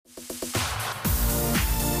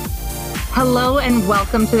Hello and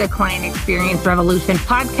welcome to the Client Experience Revolution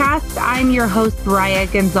podcast. I'm your host,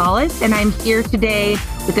 Raya Gonzalez, and I'm here today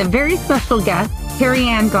with a very special guest, Carrie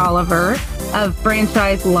Ann Golliver of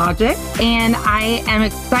Franchise Logic. And I am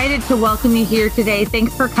excited to welcome you here today.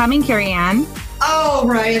 Thanks for coming, Carrie Ann. Oh,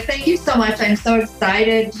 Raya, thank you so much. I'm so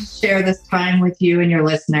excited to share this time with you and your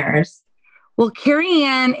listeners. Well, Carrie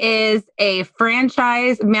Ann is a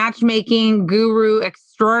franchise matchmaking guru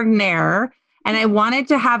extraordinaire. And I wanted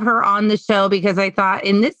to have her on the show because I thought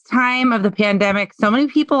in this time of the pandemic, so many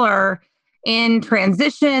people are in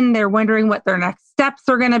transition. They're wondering what their next steps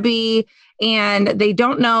are going to be. And they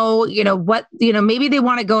don't know, maybe they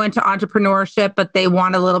want to go into entrepreneurship, but they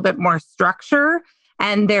want a little bit more structure.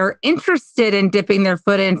 And they're interested in dipping their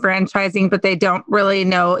foot in franchising, but they don't really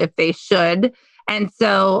know if they should. And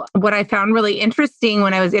so what I found really interesting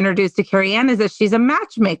when I was introduced to Carrie Ann is that she's a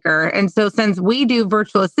matchmaker. And so since we do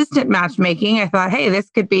virtual assistant matchmaking, I thought, hey, this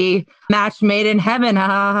could be match made in heaven.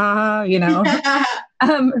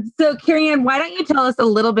 So Carrie Ann, why don't you tell us a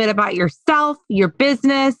little bit about yourself, your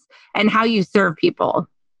business, and how you serve people?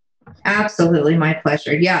 Absolutely. My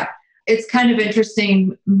pleasure. Yeah. It's kind of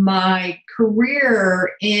interesting. My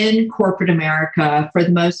career in corporate America, for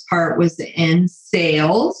the most part, was in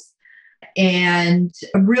sales. And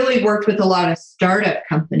really worked with a lot of startup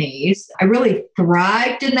companies. I really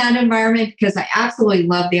thrived in that environment because I absolutely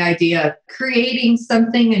love the idea of creating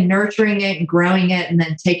something and nurturing it and growing it and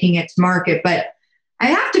then taking it to market. But I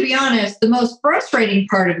have to be honest, the most frustrating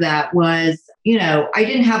part of that was, I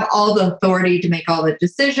didn't have all the authority to make all the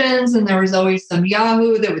decisions. And there was always some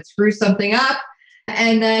Yahoo that would screw something up.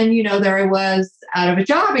 And then, there I was out of a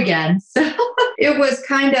job again. So it was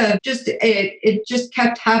kind of just, it just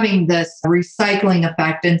kept having this recycling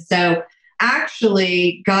effect. And so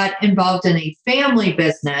actually got involved in a family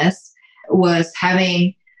business, was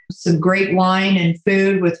having some great wine and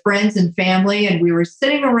food with friends and family. And we were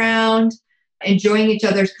sitting around enjoying each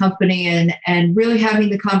other's company and really having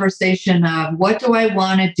the conversation of what do I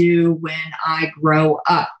want to do when I grow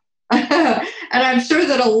up? And I'm sure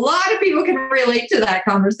that a lot of people can relate to that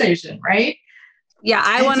conversation, right? Yeah,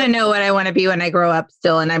 I want to know what I want to be when I grow up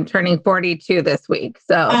still. And I'm turning 42 this week.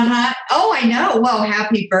 So, Oh, I know. Well,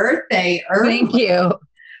 happy birthday. Thank you.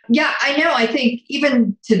 Yeah, I know. I think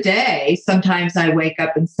even today, sometimes I wake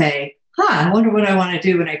up and say, I wonder what I want to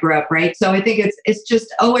do when I grow up, right? So I think it's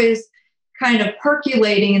just always kind of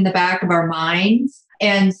percolating in the back of our minds.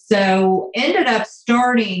 And so ended up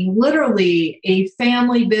starting literally a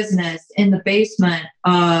family business in the basement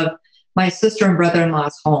of my sister and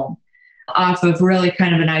brother-in-law's home off of really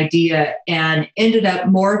kind of an idea, and ended up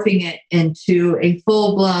morphing it into a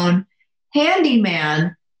full-blown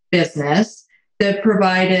handyman business that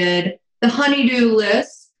provided the honey-do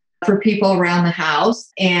list for people around the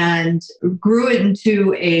house and grew it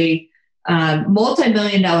into a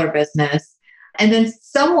multi-million-dollar business. And then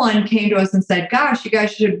someone came to us and said, gosh, you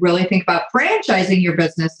guys should really think about franchising your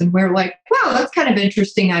business. And we're like, wow, that's kind of an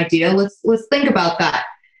interesting idea. Let's think about that.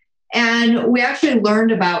 And we actually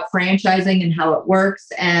learned about franchising and how it works.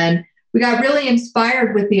 And we got really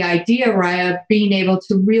inspired with the idea, Raya, of being able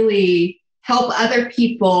to really help other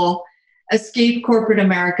people escape corporate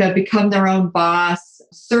America, become their own boss,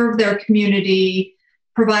 serve their community,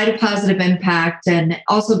 provide a positive impact, and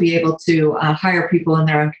also be able to hire people in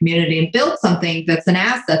their own community and build something that's an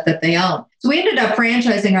asset that they own. So we ended up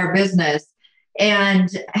franchising our business and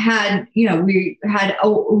we had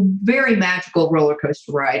a very magical roller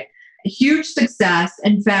coaster ride, a huge success.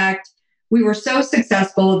 In fact, we were so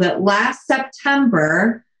successful that last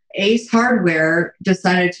September, Ace Hardware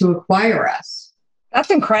decided to acquire us. That's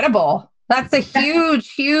incredible. That's a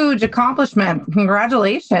huge, huge accomplishment.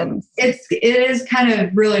 Congratulations. It is kind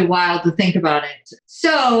of really wild to think about it.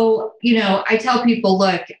 So, I tell people,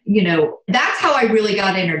 look, that's how I really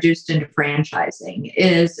got introduced into franchising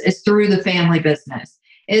is through the family business.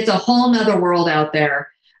 It's a whole nother world out there.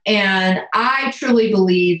 And I truly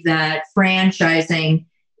believe that franchising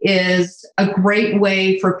is a great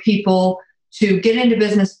way for people to get into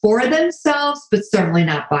business for themselves, but certainly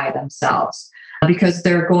not by themselves, because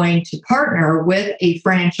they're going to partner with a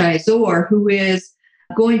franchisor who is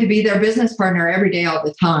going to be their business partner every day, all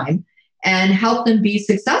the time, and help them be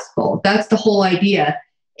successful. That's the whole idea.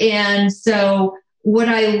 And so what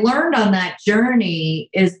I learned on that journey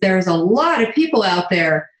is there's a lot of people out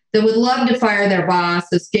there that would love to fire their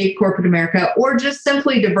boss, escape corporate America, or just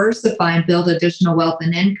simply diversify and build additional wealth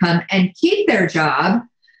and income and keep their job,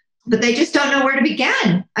 but they just don't know where to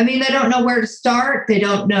begin. I mean, they don't know where to start. They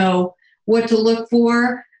don't know what to look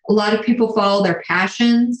for. A lot of people follow their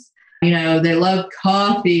passions. They love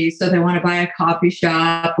coffee, so they want to buy a coffee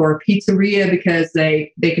shop or a pizzeria because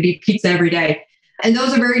they could eat pizza every day. And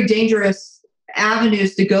those are very dangerous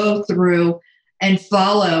avenues to go through and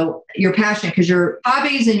follow your passion, because your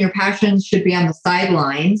hobbies and your passions should be on the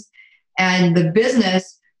sidelines, and the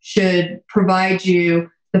business should provide you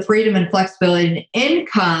the freedom and flexibility and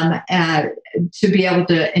income to be able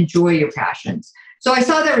to enjoy your passions. So I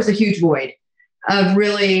saw there was a huge void of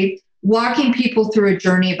really walking people through a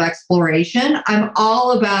journey of exploration. I'm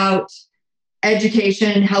all about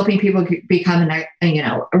education, helping people become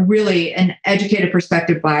an educated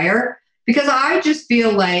prospective buyer, because I just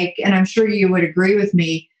feel like, and I'm sure you would agree with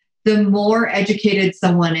me, the more educated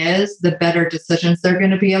someone is, the better decisions they're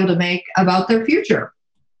going to be able to make about their future.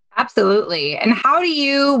 Absolutely. And how do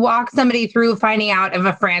you walk somebody through finding out if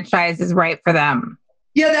a franchise is right for them?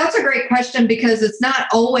 Yeah, that's a great question, because it's not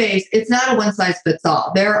a one size fits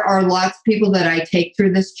all. There are lots of people that I take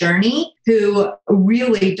through this journey who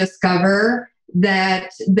really discover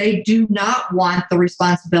that they do not want the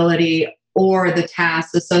responsibility or the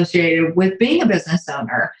tasks associated with being a business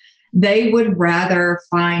owner. They would rather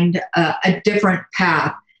find a different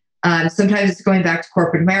path. Sometimes it's going back to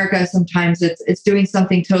corporate America. Sometimes it's doing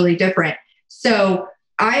something totally different. So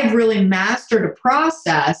I've really mastered a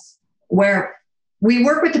process where we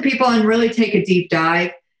work with the people and really take a deep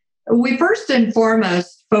dive. We first and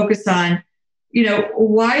foremost focus on,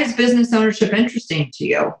 why is business ownership interesting to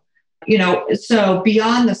you? So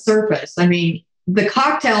beyond the surface, the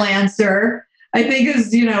cocktail answer, I think,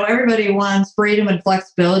 is, everybody wants freedom and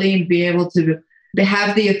flexibility and be able to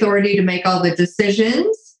have the authority to make all the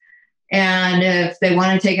decisions. And if they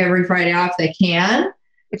want to take every Friday off, they can.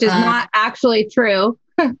 Which is not actually true.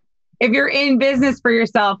 If you're in business for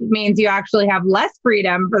yourself, it means you actually have less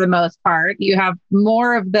freedom for the most part. You have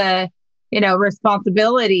more of the,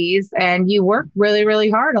 responsibilities, and you work really, really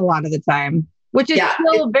hard a lot of the time, which is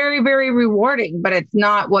still very, very rewarding, but it's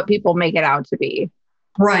not what people make it out to be.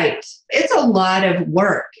 Right. It's a lot of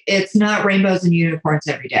work. It's not rainbows and unicorns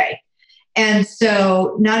every day. And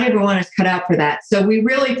so not everyone is cut out for that. So we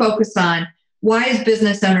really focus on, why is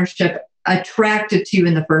business ownership attractive to you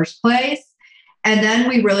in the first place? And then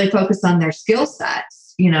we really focus on their skill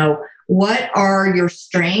sets. What are your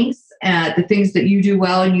strengths, the things that you do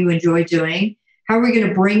well and you enjoy doing? How are we going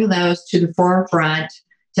to bring those to the forefront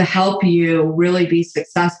to help you really be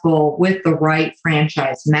successful with the right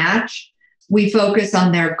franchise match? We focus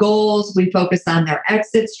on their goals. We focus on their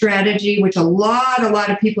exit strategy, which a lot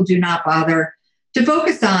of people do not bother to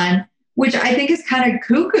focus on, which I think is kind of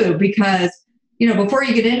cuckoo, because before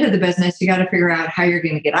you get into the business, you got to figure out how you're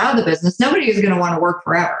going to get out of the business. Nobody is going to want to work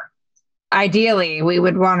forever. Ideally, we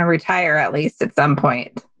would want to retire at least at some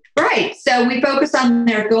point. Right. So we focus on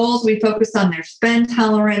their goals. We focus on their spend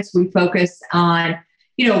tolerance. We focus on,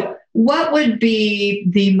 what would be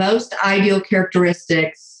the most ideal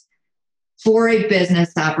characteristics for a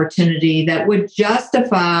business opportunity that would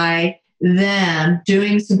justify them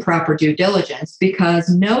doing some proper due diligence, because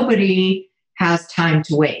nobody has time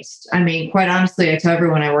to waste. Quite honestly, I tell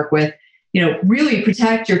everyone I work with, really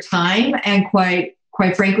protect your time and quite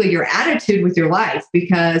frankly, your attitude with your life,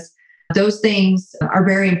 because those things are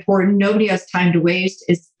very important. Nobody has time to waste.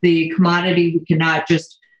 It's the commodity. We cannot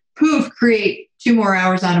just create 2 more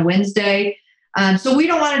hours on a Wednesday. So we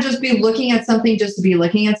don't want to just be looking at something just to be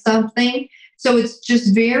looking at something. So it's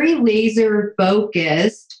just very laser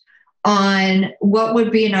focused on what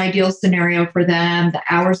would be an ideal scenario for them, the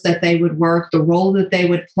hours that they would work, the role that they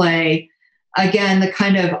would play, again, the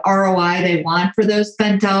kind of ROI they want for those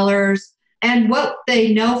spent dollars, and what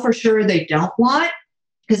they know for sure they don't want,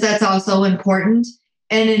 because that's also important.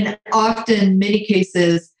 And in often many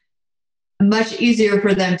cases, much easier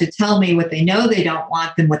for them to tell me what they know they don't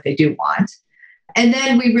want than what they do want. And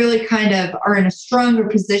then we really kind of are in a stronger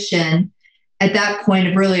position at that point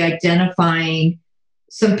of really identifying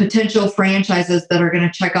some potential franchises that are going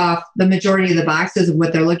to check off the majority of the boxes of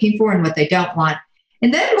what they're looking for and what they don't want.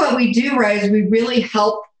 And then what we do, right, is we really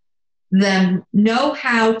help them know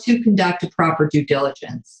how to conduct a proper due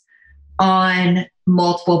diligence on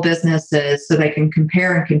multiple businesses so they can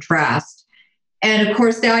compare and contrast. And of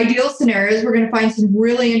course, the ideal scenario is we're going to find some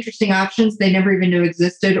really interesting options they never even knew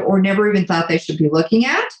existed or never even thought they should be looking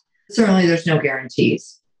at. Certainly, there's no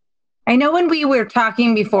guarantees. I know when we were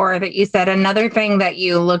talking before that you said another thing that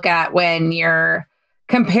you look at when you're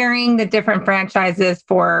comparing the different franchises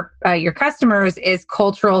for your customers is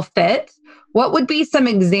cultural fit. What would be some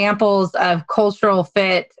examples of cultural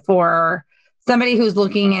fit for somebody who's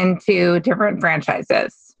looking into different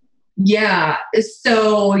franchises? Yeah,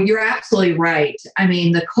 so you're absolutely right.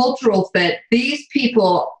 The cultural fit, these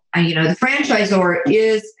people The franchisor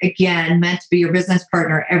is, again, meant to be your business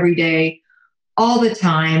partner every day, all the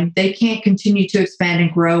time. They can't continue to expand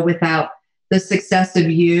and grow without the success of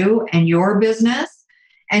you and your business.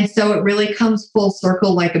 And so it really comes full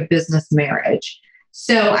circle like a business marriage.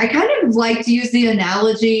 So I kind of like to use the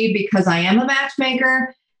analogy, because I am a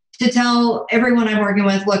matchmaker, to tell everyone I'm working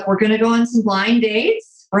with, look, we're going to go on some blind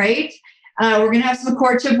dates, right? We're going to have some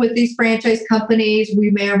courtship with these franchise companies.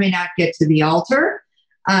 We may or may not get to the altar,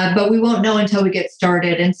 but we won't know until we get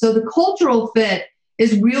started. And so the cultural fit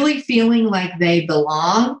is really feeling like they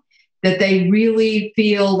belong, that they really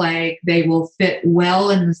feel like they will fit well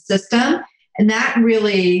in the system. And that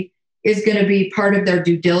really is going to be part of their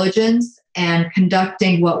due diligence and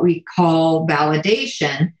conducting what we call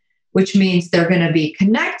validation, which means they're going to be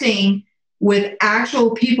connecting with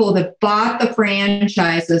actual people that bought the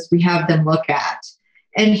franchises we have them look at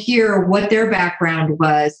and hear what their background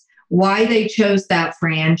was, why they chose that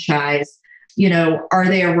franchise. Are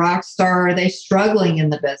they a rock star? Are they struggling in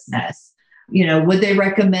the business? Would they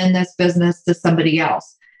recommend this business to somebody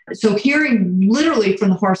else? So hearing literally from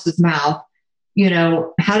the horse's mouth,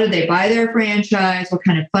 how did they buy their franchise? What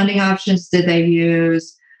kind of funding options did they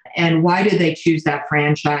use? And why did they choose that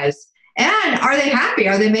franchise? And are they happy?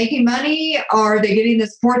 Are they making money? Are they getting the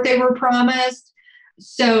support they were promised?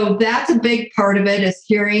 So that's a big part of it, is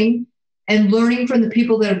hearing and learning from the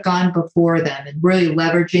people that have gone before them and really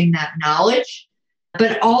leveraging that knowledge,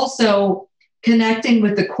 but also connecting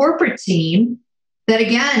with the corporate team that,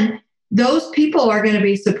 again, those people are going to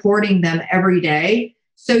be supporting them every day.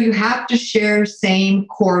 So you have to share same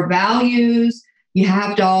core values. You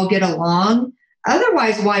have to all get along.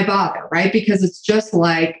 Otherwise, why bother, right? Because it's just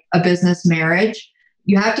like a business marriage.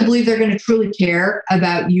 You have to believe they're going to truly care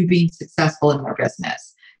about you being successful in their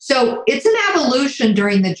business. So it's an evolution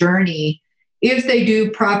during the journey. If they do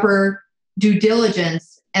proper due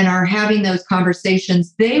diligence and are having those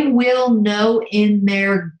conversations, they will know in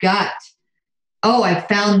their gut, oh, I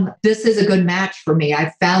found this is a good match for me.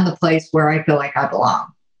 I found the place where I feel like I belong.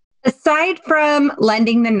 Aside from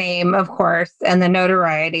lending the name, of course, and the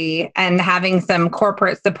notoriety and having some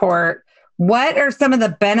corporate support, what are some of the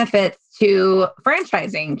benefits to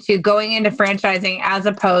franchising, to going into franchising as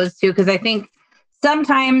opposed to, because I think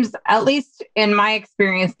sometimes, at least in my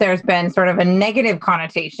experience, there's been sort of a negative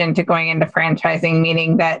connotation to going into franchising,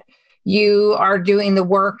 meaning that you are doing the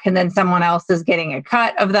work and then someone else is getting a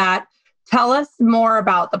cut of that. Tell us more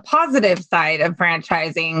about the positive side of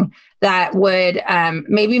franchising that would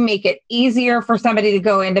maybe make it easier for somebody to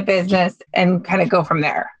go into business and kind of go from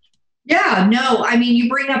there. Yeah, no, you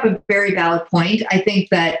bring up a very valid point. I think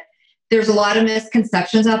that there's a lot of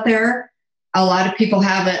misconceptions out there. A lot of people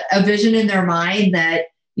have a vision in their mind that,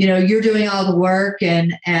 you're doing all the work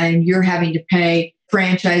and you're having to pay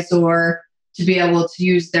franchisor to be able to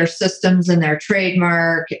use their systems and their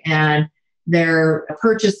trademark and their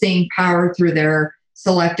purchasing power through their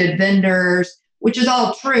selected vendors, which is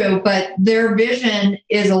all true, but their vision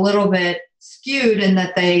is a little bit skewed in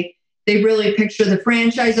that they really picture the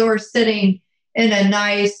franchisor sitting in a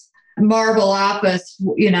nice marble office,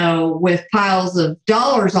 with piles of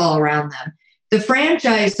dollars all around them. The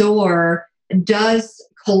franchisor does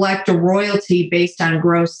collect a royalty based on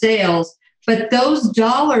gross sales, but those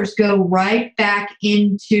dollars go right back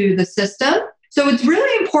into the system. So it's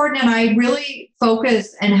really important, and I really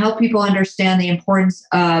focus and help people understand the importance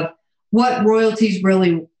of what royalties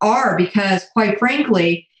really are, because quite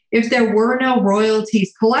frankly, if there were no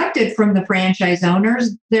royalties collected from the franchise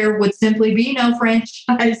owners, there would simply be no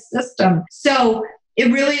franchise system. So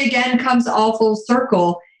it really, again, comes all full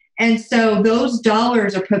circle. And so those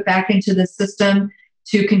dollars are put back into the system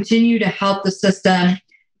to continue to help the system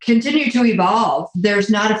continue to evolve. There's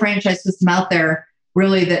not a franchise system out there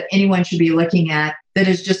really that anyone should be looking at that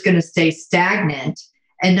is just going to stay stagnant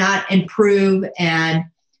and not improve and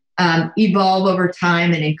evolve over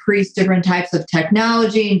time and increase different types of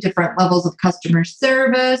technology and different levels of customer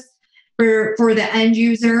service for the end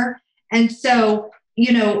user. And so,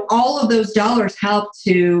 all of those dollars help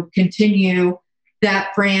to continue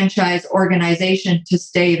that franchise organization to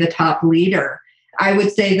stay the top leader. I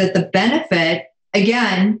would say that the benefit,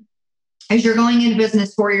 again, as you're going into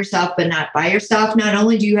business for yourself, but not by yourself, not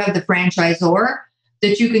only do you have the franchisor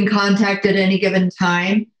that you can contact at any given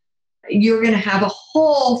time, you're going to have a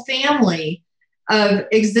whole family of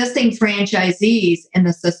existing franchisees in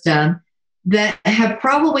the system that have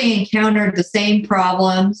probably encountered the same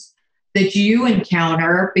problems that you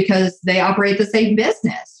encounter because they operate the same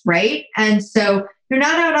business, right? And so you're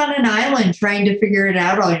not out on an island trying to figure it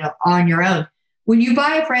out on your own. When you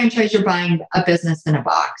buy a franchise, you're buying a business in a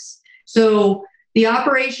box. So The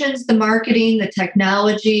operations, the marketing, the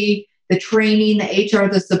technology, the training, the HR,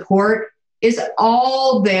 the support is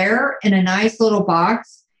all there in a nice little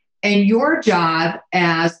box. And your job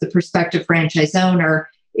as the prospective franchise owner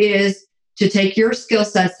is to take your skill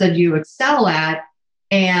sets that you excel at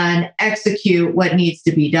and execute what needs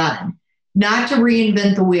to be done, not to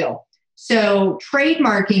reinvent the wheel. So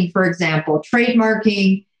trademarking, for example,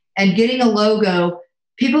 trademarking and getting a logo,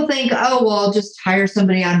 people think, oh, well, I'll just hire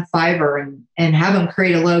somebody on Fiverr and have them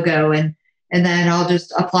create a logo and then I'll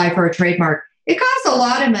just apply for a trademark. It costs a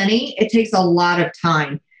lot of money. It takes a lot of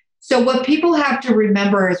time. So what people have to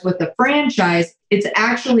remember is with the franchise, it's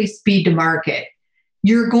actually speed to market.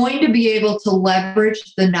 You're going to be able to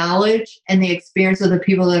leverage the knowledge and the experience of the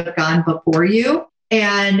people that have gone before you.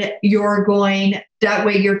 And that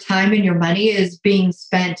way your time and your money is being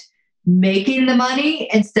spent making the money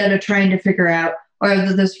instead of trying to figure out,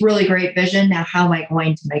 oh, this really great vision. Now, how am I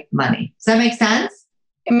going to make money? Does that make sense?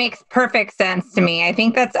 It makes perfect sense to me. I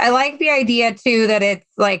think I like the idea too, that it's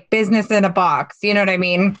like business in a box. You know what I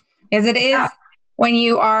mean? As it is when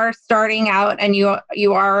you are starting out and you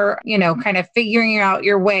are, kind of figuring out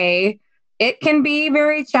your way, it can be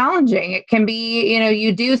very challenging. It can be,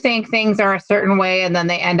 you do think things are a certain way and then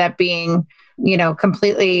they end up being,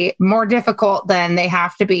 completely more difficult than they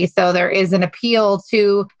have to be. So there is an appeal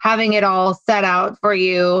to having it all set out for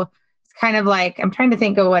you. It's kind of like, I'm trying to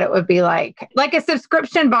think of what it would be like a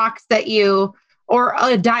subscription box or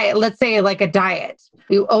a diet, let's say like a diet.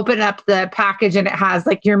 You open up the package and it has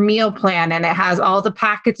like your meal plan and it has all the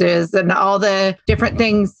packages and all the different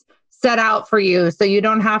things set out for you. So you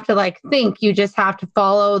don't have to think, you just have to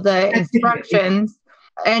follow the instructions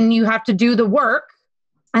and you have to do the work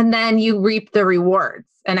and then you reap the rewards.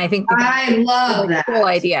 And I think I love that cool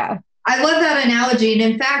idea. I love that analogy. And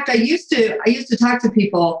in fact, I used to talk to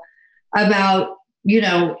people about,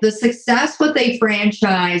 the success with a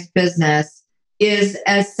franchise business is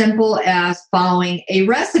as simple as following a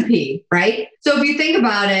recipe, right? So if you think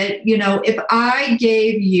about it, if I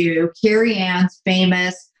gave you Carrie Ann's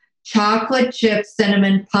famous chocolate chip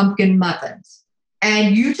cinnamon pumpkin muffins,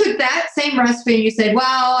 and you took that same recipe and you said,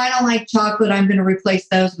 well, I don't like chocolate. I'm going to replace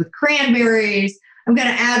those with cranberries. I'm going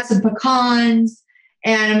to add some pecans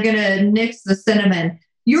and I'm going to nix the cinnamon.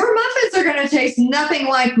 Your muffins are going to taste nothing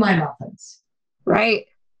like my muffins. Right.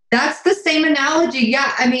 That's the same analogy.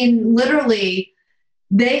 Yeah. I mean, literally,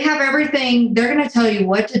 they have everything. They're going to tell you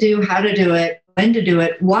what to do, how to do it, when to do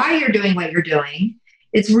it, why you're doing what you're doing.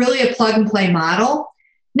 It's really a plug and play model.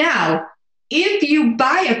 Now, if you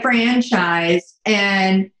buy a franchise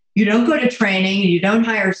and you don't go to training and you don't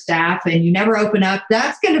hire staff and you never open up,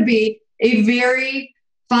 that's going to be a very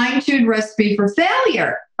fine-tuned recipe for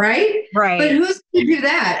failure, right? Right. But who's going to do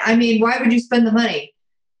that? I mean, why would you spend the money?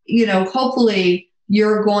 Hopefully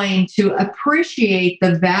you're going to appreciate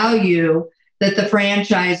the value that the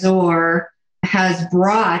franchisor has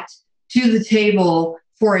brought to the table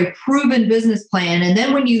for a proven business plan. And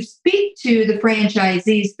then when you speak to the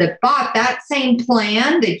franchisees that bought that same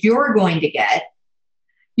plan that you're going to get,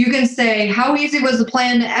 you can say, how easy was the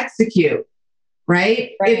plan to execute?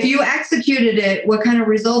 Right? If you executed it, what kind of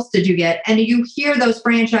results did you get? And you hear those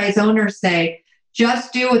franchise owners say,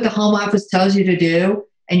 just do what the home office tells you to do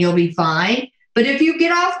and you'll be fine. But if you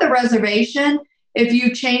get off the reservation, if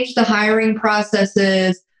you change the hiring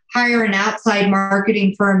processes, hire an outside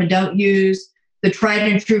marketing firm and don't use the tried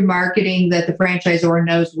and true marketing that the franchisor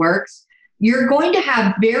knows works, you're going to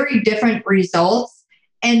have very different results.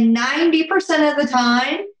 And 90% of the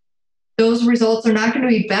time, those results are not going to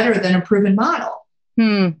be better than a proven model.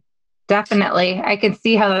 Definitely. I can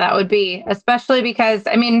see how that would be, especially because,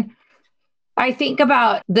 I think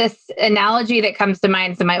about this analogy that comes to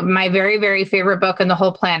mind. So my very, very favorite book on the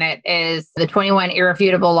whole planet is The 21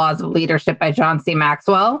 Irrefutable Laws of Leadership by John C.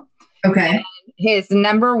 Maxwell. Okay. And his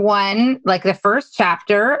number one, the first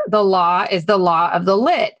chapter, the law is the law of the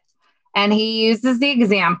lid. And he uses the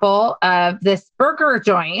example of this burger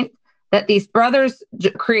joint that these brothers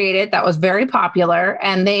created that was very popular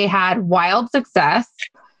and they had wild success.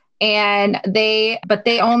 But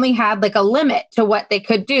they only had a limit to what they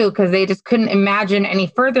could do because they just couldn't imagine any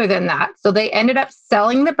further than that. So they ended up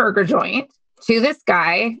selling the burger joint to this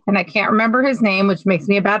guy, and I can't remember his name, which makes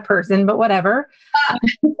me a bad person, but whatever.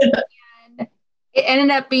 And it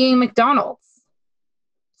ended up being McDonald's.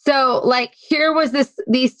 So here was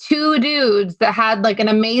these two dudes that had an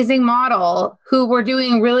amazing model who were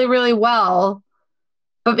doing really, really well,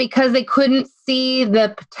 but because they couldn't see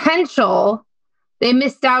the potential, they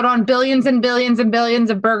missed out on billions and billions and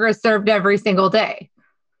billions of burgers served every single day.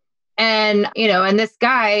 And, and this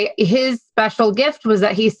guy, his special gift was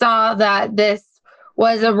that he saw that this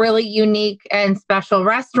was a really unique and special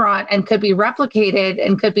restaurant and could be replicated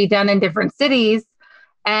and could be done in different cities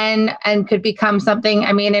and could become something.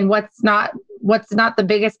 I mean, and what's not the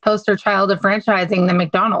biggest poster child of franchising, the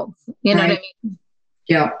McDonald's, you know what I mean?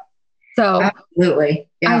 Yeah. So absolutely.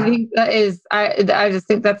 Yeah. I think that is, I just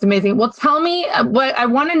think that's amazing. Well, tell me what I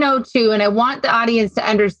want to know too. And I want the audience to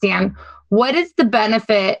understand, what is the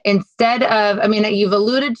benefit instead of, I mean, you've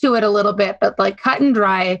alluded to it a little bit, but like cut and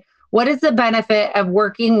dry, what is the benefit of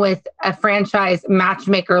working with a franchise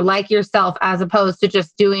matchmaker like yourself, as opposed to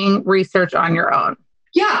just doing research on your own?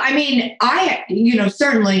 Yeah. I mean,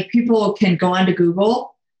 certainly people can go onto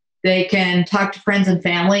Google. They can talk to friends and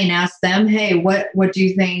family and ask them, hey, what do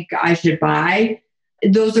you think I should buy?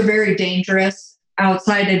 Those are very dangerous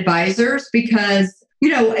outside advisors because,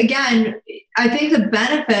 again, I think the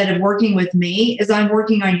benefit of working with me is I'm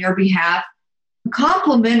working on your behalf,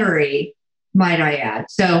 complimentary, might I add.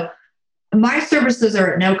 So my services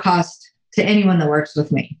are at no cost to anyone that works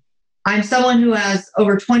with me. I'm someone who has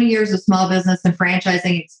over 20 years of small business and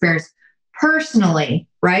franchising experience personally,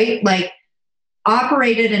 right? Like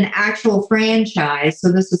operated an actual franchise.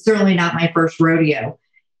 So this is certainly not my first rodeo.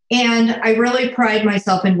 And I really pride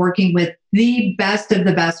myself in working with the best of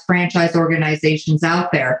the best franchise organizations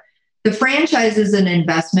out there. The franchise is an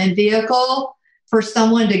investment vehicle for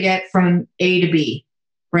someone to get from A to B,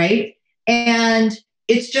 right? And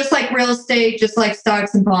it's just like real estate, just like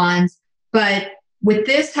stocks and bonds. But with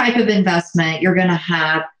this type of investment, you're going to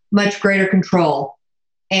have much greater control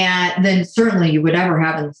than certainly you would ever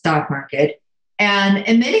have in the stock market. And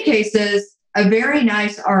in many cases, a very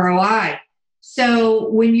nice ROI. So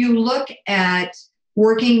when you look at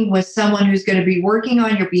working with someone who's going to be working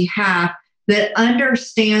on your behalf, that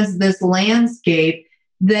understands this landscape,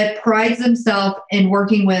 that prides themselves in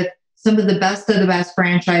working with some of the best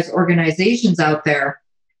franchise organizations out there,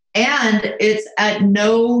 and it's at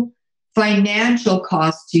no financial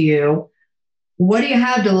cost to you, what do you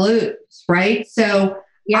have to lose, right? So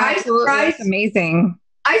yeah, that's amazing.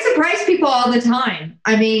 I surprise people all the time.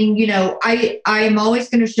 I mean, I am always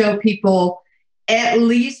going to show people at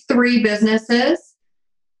least 3 businesses,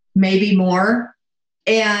 maybe more.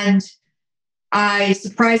 And I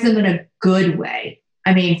surprise them in a good way.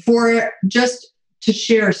 I mean, for just to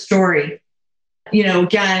share a story,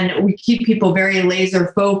 again, we keep people very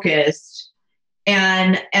laser focused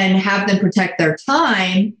and have them protect their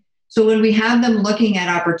time. So when we have them looking at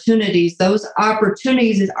opportunities, those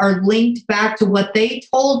opportunities are linked back to what they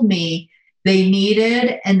told me they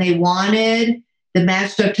needed and they wanted, that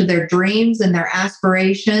matched up to their dreams and their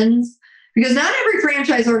aspirations. Because not every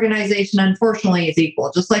franchise organization, unfortunately, is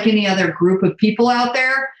equal. Just like any other group of people out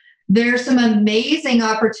there, there's some amazing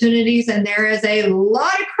opportunities and there is a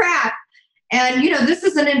lot of crap. And, this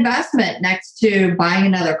is an investment next to buying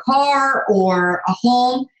another car or a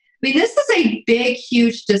home. I mean, this is a big,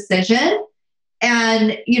 huge decision.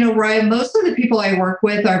 And, Ryan, most of the people I work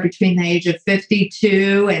with are between the age of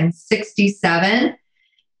 52 and 67.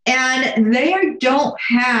 And they don't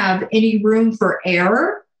have any room for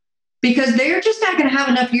error because they're just not going to have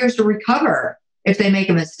enough years to recover if they make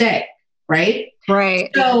a mistake, right? Right.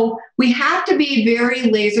 So we have to be very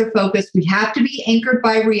laser focused. We have to be anchored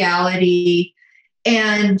by reality.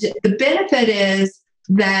 And the benefit is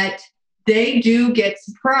that they do get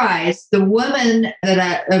surprised. The woman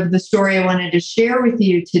of the story I wanted to share with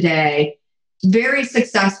you today, very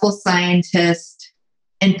successful scientist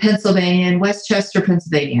in Pennsylvania, in Westchester,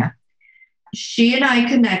 Pennsylvania. She and I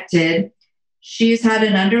connected. She's had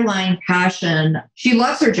an underlying passion. She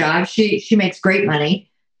loves her job. She makes great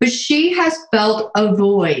money, but she has felt a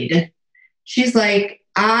void. She's like,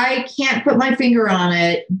 I can't put my finger on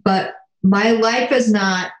it, but my life is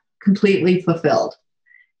not completely fulfilled.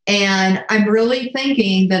 And I'm really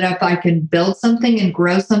thinking that if I can build something and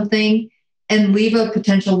grow something and leave a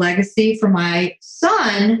potential legacy for my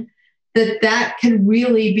son, that could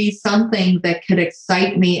really be something that could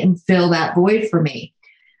excite me and fill that void for me.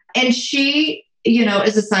 And she,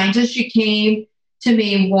 as a scientist, she came to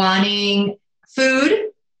me wanting food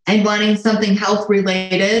and wanting something health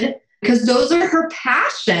related because those are her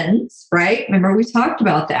passions, right? Remember, we talked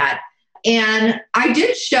about that. And I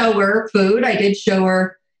did show her food. I did show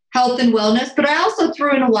her health and wellness, but I also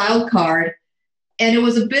threw in a wild card. And it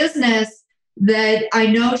was a business that I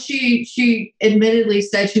know she admittedly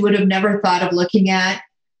said she would have never thought of looking at.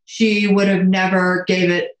 She would have never gave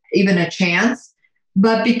it even a chance.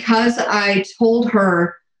 But because I told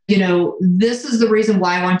her, this is the reason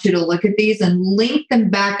why I want you to look at these and link them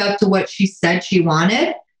back up to what she said she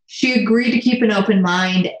wanted, she agreed to keep an open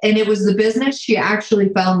mind. And it was the business she actually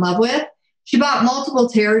fell in love with. she bought multiple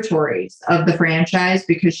territories of the franchise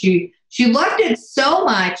because she loved it so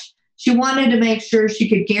much. She wanted to make sure she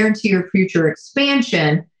could guarantee her future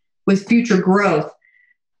expansion with future growth.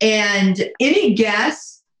 And any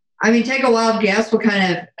guess, I mean, take a wild guess what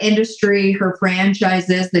kind of industry her franchise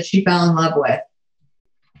is that she fell in love with.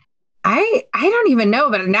 I don't even know,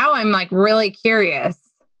 but now I'm like really curious.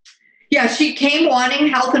 Yeah, she came wanting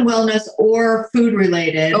health and wellness or food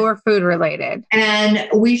related. And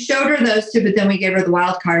we showed her those two, but then we gave her the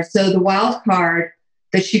wild card. So the wild card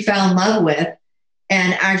that she fell in love with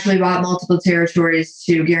and actually bought multiple territories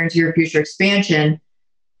to guarantee her future expansion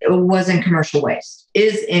was in commercial waste,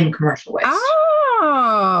 is in commercial waste.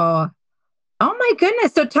 Oh my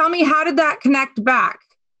goodness. So tell me, how did that connect back?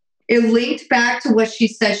 It linked back to what she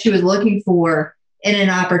said she was looking for in an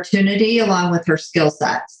opportunity along with her skill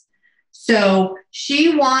sets. So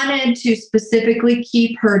she wanted to specifically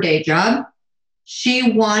keep her day job.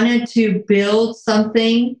 She wanted to build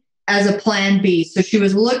something as a plan B. So she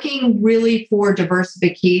was looking really for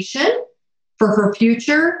diversification for her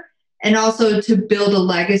future and also to build a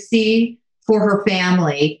legacy for her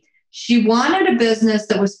family. She wanted a business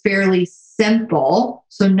that was fairly simple,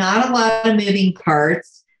 so not a lot of moving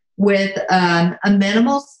parts, with a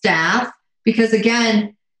minimal staff, because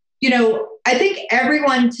again, I think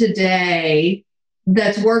everyone today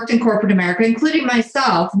that's worked in corporate America, including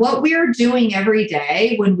myself, what we are doing every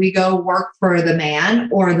day when we go work for the man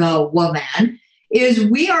or the woman is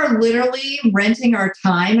we are literally renting our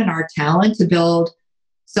time and our talent to build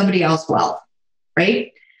somebody else's wealth,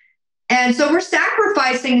 right? And so we're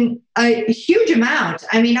sacrificing a huge amount.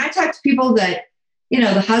 I mean, I talk to people that,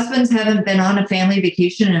 the husbands haven't been on a family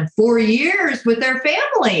vacation in 4 years with their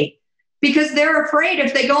family because they're afraid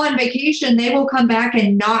if they go on vacation, they will come back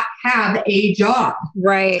and not have a job.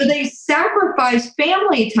 Right. So they sacrifice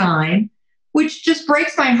family time, which just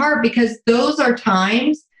breaks my heart because those are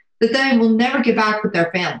times that they will never get back with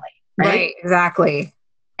their family. Right? Exactly.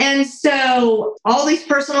 And so all these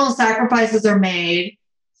personal sacrifices are made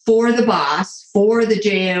for the boss, for the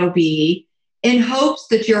job, in hopes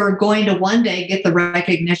that you're going to one day get the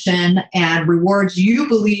recognition and rewards you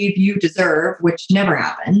believe you deserve, which never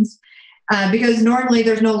happens. Because normally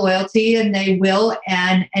there's no loyalty and they will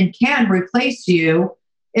and can replace you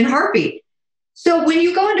in a heartbeat. So when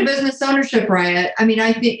you go into business ownership, Raya, I mean,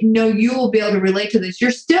 I think you will be able to relate to this.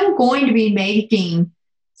 You're still going to be making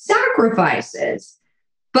sacrifices,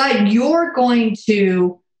 but you're going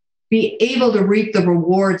to be able to reap the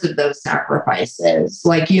rewards of those sacrifices,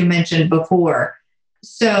 like you mentioned before.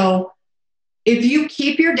 So if you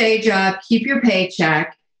keep your day job, keep your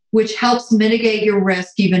paycheck, which helps mitigate your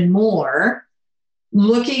risk even more,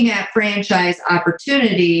 looking at franchise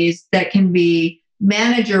opportunities that can be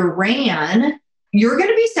manager ran, you're going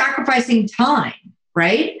to be sacrificing time,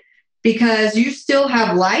 right? Because you still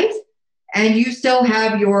have life and you still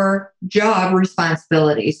have your job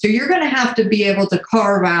responsibilities. So you're going to have to be able to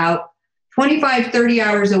carve out 25, 30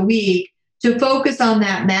 hours a week to focus on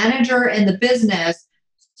that manager and the business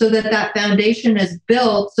so that foundation is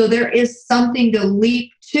built, so there is something to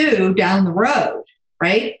leap to down the road,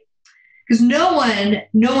 right? Because no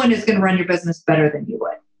one is going to run your business better than you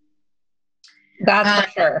would. That's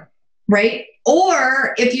for sure. Right?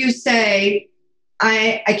 Or if you say,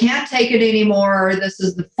 I can't take it anymore, this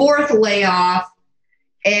is the fourth layoff,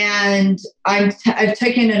 and I've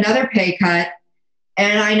taken another pay cut,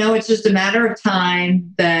 and I know it's just a matter of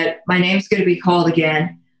time that my name's going to be called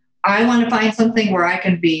again. I want to find something where I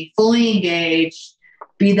can be fully engaged,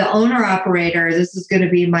 be the owner operator. This is going to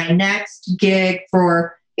be my next gig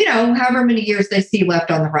for, however many years they see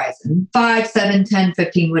left on the horizon, 5, 7, 10,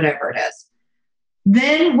 15, whatever it is.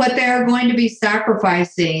 Then what they're going to be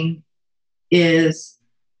sacrificing is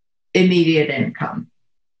immediate income,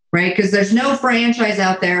 right? Because there's no franchise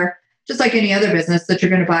out there, just like any other business, that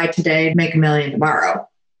you're going to buy today and make $1 million tomorrow.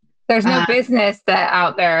 There's no business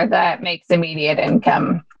out there that makes immediate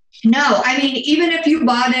income. No, I mean, even if you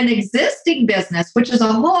bought an existing business, which is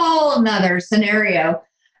a whole nother scenario,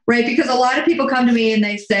 right? Because a lot of people come to me and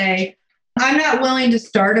they say, I'm not willing to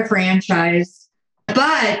start a franchise,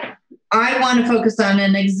 but I want to focus on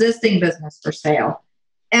an existing business for sale.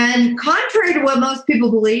 And contrary to what most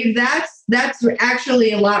people believe, that's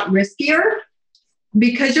actually a lot riskier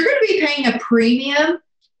because you're going to be paying a premium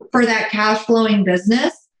for that cash flowing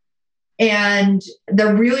business. And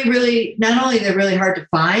they're really, really, not only they're really hard to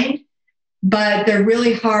find, but they're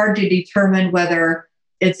really hard to determine whether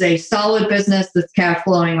it's a solid business that's cash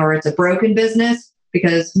flowing or it's a broken business,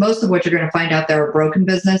 because most of what you're going to find out there are broken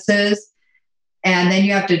businesses. And then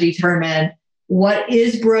you have to determine what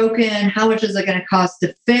is broken, how much is it going to cost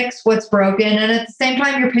to fix what's broken, and at the same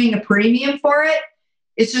time you're paying a premium for it.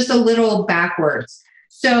 It's just a little backwards.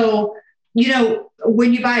 So,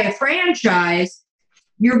 when you buy a franchise,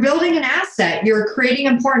 you're building an asset. You're creating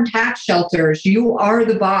important tax shelters. You are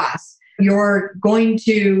the boss. You're going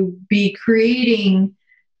to be creating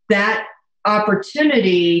that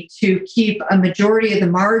opportunity to keep a majority of the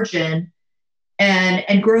margin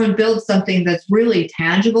and grow and build something that's really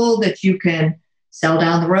tangible that you can sell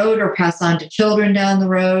down the road or pass on to children down the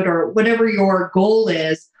road or whatever your goal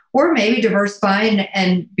is, or maybe diversify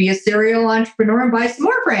and be a serial entrepreneur and buy some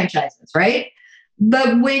more franchises, right?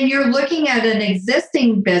 But when you're looking at an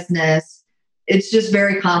existing business, it's just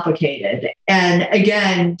very complicated. And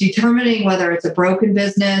again, determining whether it's a broken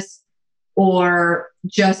business or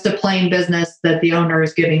just a plain business that the owner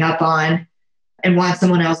is giving up on and wants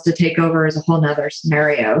someone else to take over is a whole nother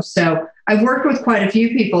scenario. So I've worked with quite a few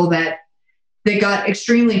people that they got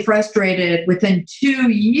extremely frustrated within 2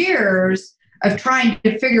 years of trying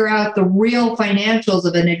to figure out the real financials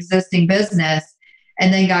of an existing business,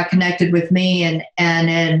 and then got connected with me and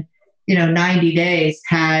in 90 days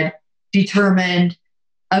had determined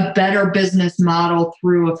a better business model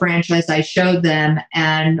through a franchise I showed them,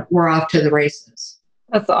 and we're off to the races.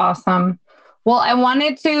 That's awesome. Well, I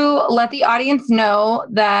wanted to let the audience know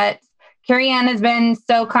that Carrie Ann has been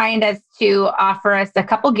so kind as to offer us a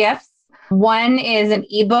couple gifts. One is an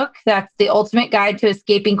ebook that's the ultimate guide to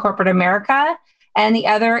escaping corporate America. And the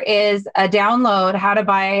other is a download, how to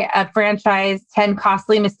buy a franchise, 10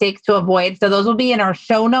 costly mistakes to avoid. So those will be in our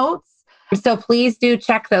show notes. So please do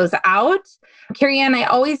check those out. Carrie Ann, I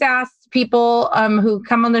always ask people who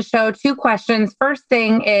come on the show 2 questions. First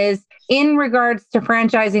thing is, in regards to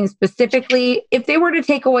franchising specifically, if they were to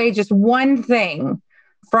take away just one thing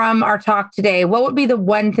from our talk today, what would be the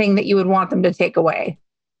one thing that you would want them to take away?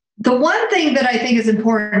 The one thing that I think is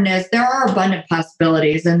important is there are abundant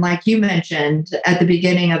possibilities. And like you mentioned at the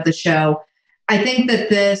beginning of the show, I think that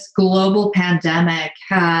this global pandemic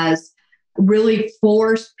has really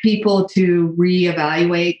forced people to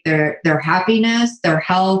reevaluate their happiness, their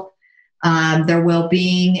health, their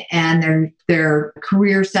well-being, and their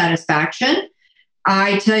career satisfaction.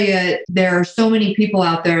 I tell you, there are so many people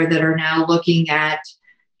out there that are now looking at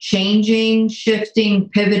changing, shifting,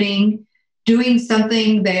 pivoting, doing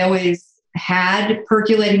something they always had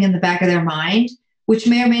percolating in the back of their mind, which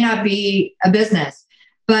may or may not be a business.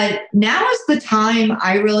 But now is the time,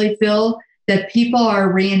 I really feel, that people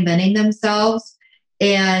are reinventing themselves.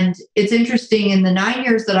 And it's interesting, in the 9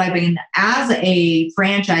 years that I've been as a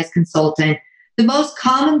franchise consultant, the most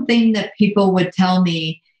common thing that people would tell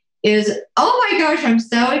me is, oh my gosh, I'm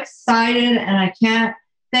so excited and I can't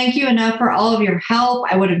thank you enough for all of your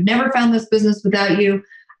help. I would have never found this business without you.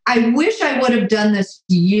 I wish I would have done this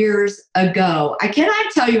years ago. I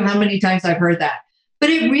cannot tell you how many times I've heard that, but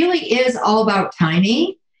it really is all about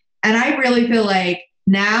timing. And I really feel like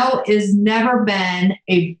now is never been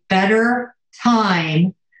a better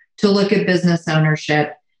time to look at business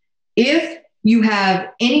ownership. If you have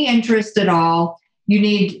any interest at all, you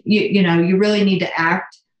really need to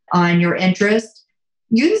act on your interest.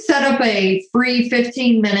 You can set up a free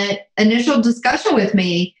 15-minute initial discussion with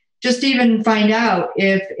me, just to even find out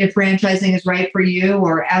if franchising is right for you,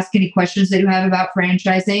 or ask any questions that you have about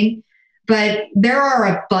franchising. But there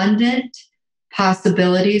are abundant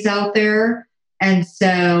possibilities out there. And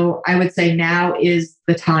so I would say now is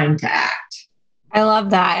the time to act. I love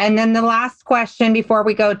that. And then the last question before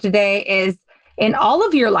we go today is, in all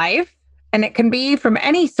of your life, and it can be from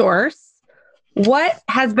any source, what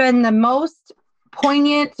has been the most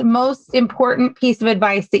poignant, most important piece of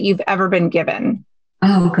advice that you've ever been given?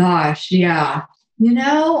 Oh gosh, yeah.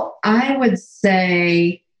 I would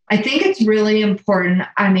say, I think it's really important.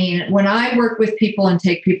 I mean, when I work with people and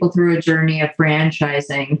take people through a journey of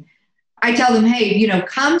franchising, I tell them, hey,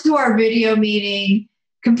 come to our video meeting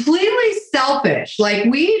completely selfish. Like,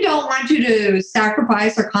 we don't want you to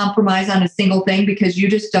sacrifice or compromise on a single thing because you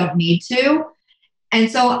just don't need to. And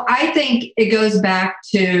so I think it goes back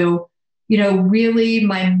to, really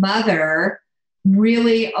my mother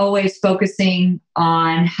really always focusing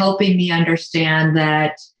on helping me understand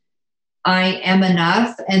that I am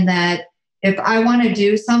enough, and that if I want to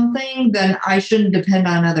do something, then I shouldn't depend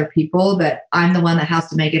on other people, that I'm the one that has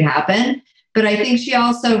to make it happen. But I think she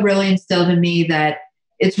also really instilled in me that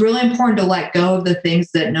it's really important to let go of the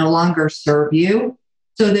things that no longer serve you,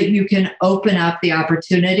 so that you can open up the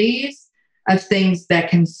opportunities of things that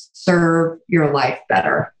can serve your life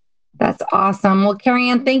better. That's awesome. Well, Carrie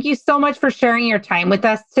Ann, thank you so much for sharing your time with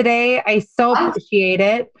us today. I so appreciate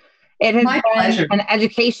it. It has been an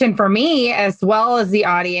education for me as well as the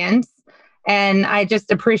audience. And I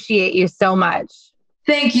just appreciate you so much.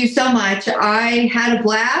 Thank you so much. I had a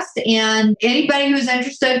blast, and anybody who's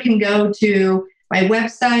interested can go to my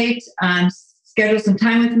website, schedule some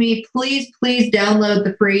time with me. Please download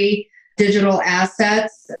the free digital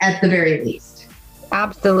assets at the very least.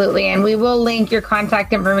 Absolutely. And we will link your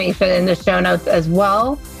contact information in the show notes as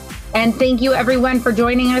well. And thank you everyone for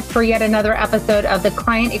joining us for yet another episode of the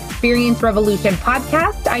Client Experience Revolution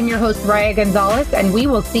podcast. I'm your host, Raya Gonzalez, and we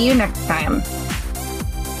will see you next time.